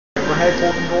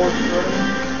pulled the north.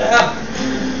 Yeah.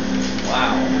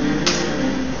 Wow.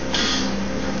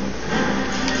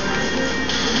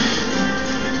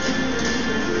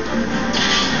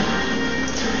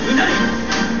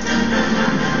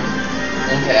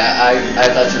 Okay, I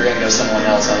thought you were gonna go someone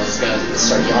else. I was just gonna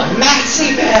start yelling,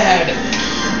 Maxi bed!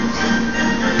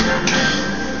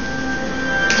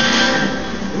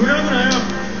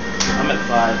 I'm at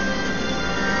 5.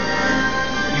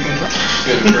 You can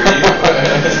good for you.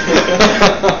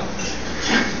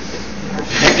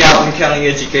 Counting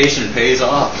education pays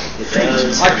off. It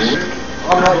does.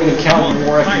 I'm not going to count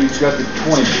anymore after you got to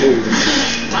 22.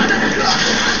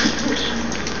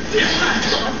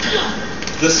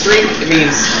 The streak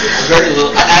means very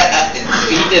little.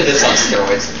 He did this on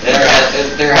steroids.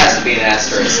 There has to be an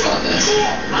asterisk on this.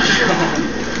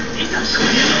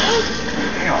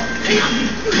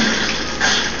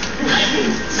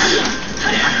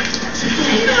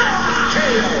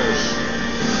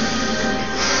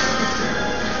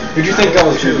 Who'd you think I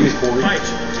was going to use, Corey? I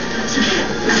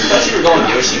thought you were going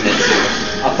Yoshimitsu.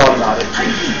 I thought about it.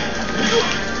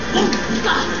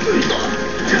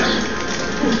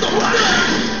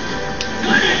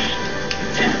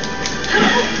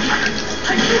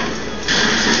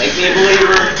 Make me a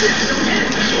believer.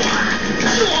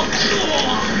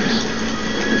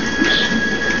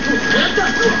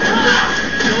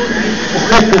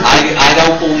 I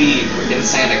don't believe in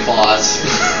Santa Claus.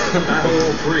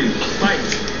 Battle 3,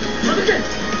 fight!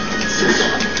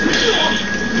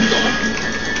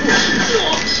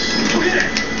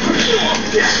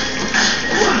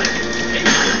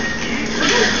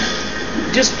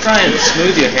 Just try and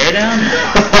smooth your hair down?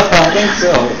 I think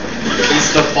so.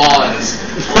 He's the Fonz.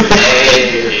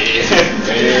 Hey.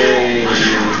 Hey.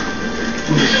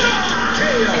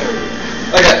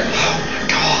 Okay. Oh my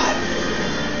god.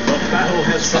 The battle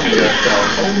has started.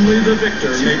 Only the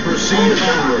victor may proceed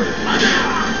onward.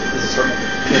 This is starting to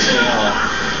piss me off.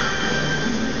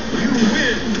 You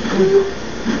win!